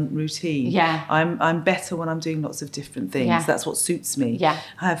thrives on routine. I'm better when I'm doing lots of different things. That's what suits me. I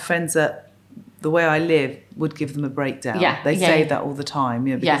have friends that the way I live would give them a breakdown. They say that all the time,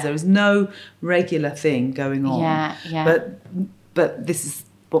 because there is no regular thing going on. But this is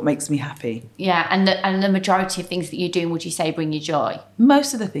what makes me happy. Yeah, and the majority of things that you're doing, would you say, bring you joy?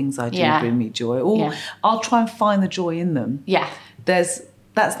 Most of the things I do bring me joy. Or I'll try and find the joy in them. Yeah. That's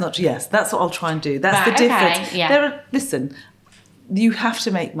what I'll try and do. That's the difference. Okay. Yeah. Listen, you have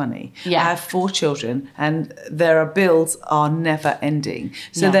to make money. I have 4 children and their bills are never ending.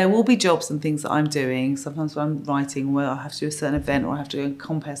 So there will be jobs and things that I'm doing. Sometimes when I'm writing, I have to do a certain event, or I have to go and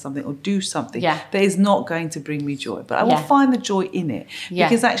compare something or do something that is not going to bring me joy. But I will find the joy in it.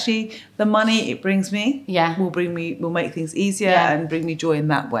 Because actually the money it brings me will make things easier and bring me joy in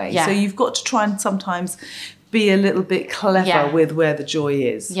that way. So you've got to try and sometimes be a little bit clever with where the joy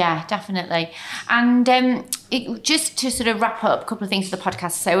is. Yeah, definitely. And just to sort of wrap up a couple of things for the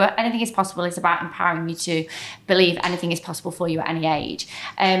podcast. So Anything is Possible is about empowering you to believe anything is possible for you at any age.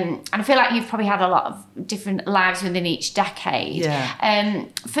 And I feel like you've probably had a lot of different lives within each decade. Yeah.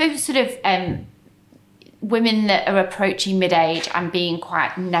 For sort of women that are approaching mid-age and being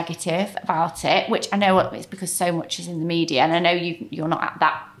quite negative about it, which I know it's because so much is in the media, and I know you're not at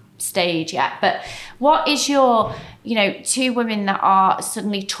that stage yet, but what is your, two women that are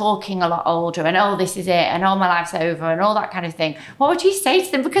suddenly talking a lot older and, oh, this is it, and oh, my life's over, and all that kind of thing, what would you say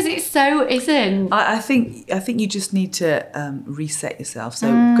to them? Because it so isn't. I think you just need to reset yourself. So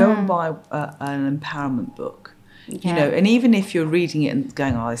go and buy an empowerment book, and even if you're reading it and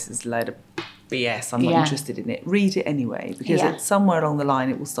going, oh, this is a load of BS, I'm not interested in it, read it anyway, because it's somewhere along the line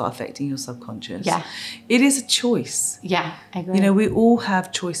it will start affecting your subconscious. It is a choice. I agree. We all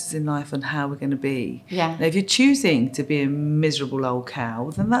have choices in life on how we're going to be. Now, if you're choosing to be a miserable old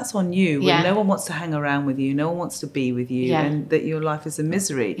cow, then that's on you. When no one wants to hang around with you, no one wants to be with you, and that your life is a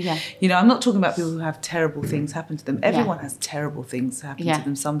misery. I'm not talking about people who have terrible things happen to them. Everyone has terrible things happen to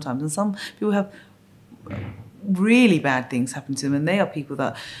them sometimes, and some people have really bad things happen to them, and they are people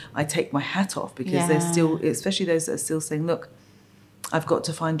that I take my hat off, because they're still, especially those that are still saying, look, I've got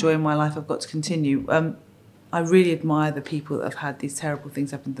to find joy in my life, I've got to continue. I really admire the people that have had these terrible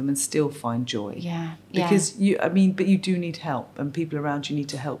things happen to them and still find joy. Because but you do need help, and people around you need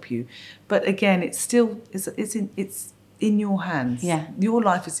to help you. But again, it's in your hands. Your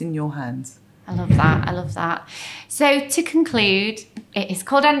life is in your hands. I love that. So to conclude, it is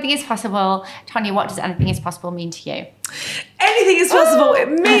called Anything is Possible. Tonia, what does anything is possible mean to you? Anything is possible. It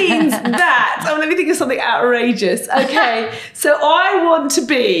means that. Let me think of something outrageous. Okay. So I want to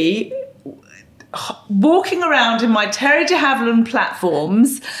be walking around in my Terry de Havilland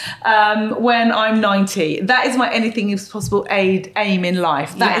platforms when I'm 90. That is my anything is possible aim in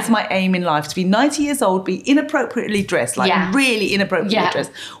life. That is my aim in life, to be 90 years old, be inappropriately dressed, really inappropriately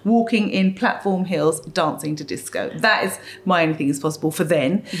dressed, walking in platform heels, dancing to disco. That is my anything is possible for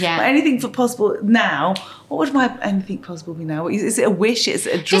then. My anything for possible now. What would my anything possible be now? Is it a wish? Is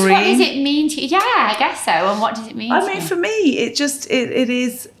it a dream? Just what does it mean to you? Yeah, I guess so. And what does it mean to you? For me, it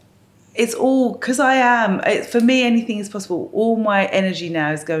is... It's all, because for me, anything is possible. All my energy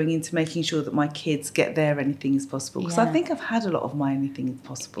now is going into making sure that my kids get their anything is possible. Because I think I've had a lot of my anything is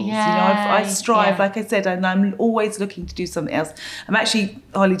possible. I strive, like I said, and I'm always looking to do something else. I'm actually,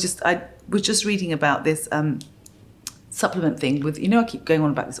 Holly, I was just reading about this supplement thing with, I keep going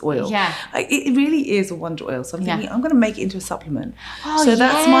on about this oil. It really is a wonder oil. So I'm thinking, I'm going to make it into a supplement.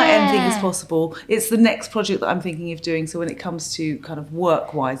 That's my anything is possible. It's the next project that I'm thinking of doing. So when it comes to kind of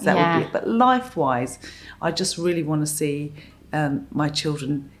work-wise, that would be it. But life-wise, I just really want to see my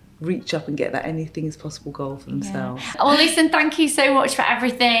children reach up and get that anything is possible goal for themselves. Well, listen, thank you so much for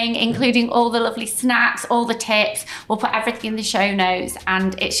everything, including all the lovely snacks, all the tips. We'll put everything in the show notes,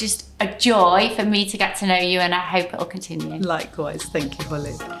 and it's just a joy for me to get to know you, and I hope it'll continue. Likewise. Thank you,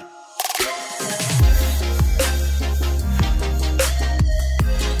 Holly.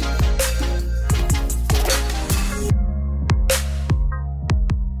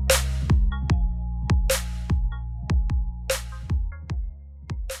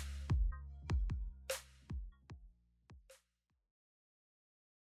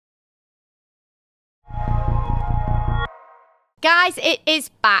 Guys, it is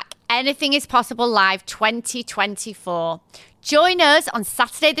back. Anything is Possible Live 2024. Join us on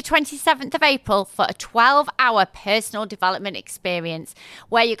Saturday the 27th of April for a 12-hour personal development experience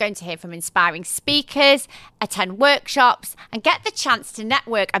where you're going to hear from inspiring speakers, attend workshops, and get the chance to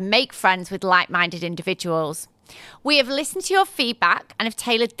network and make friends with like-minded individuals. We have listened to your feedback and have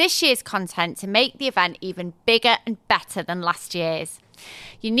tailored this year's content to make the event even bigger and better than last year's.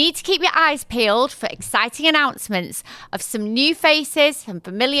 You need to keep your eyes peeled for exciting announcements of some new faces, some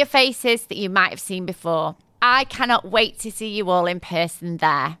familiar faces that you might have seen before. I cannot wait to see you all in person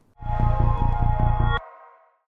there.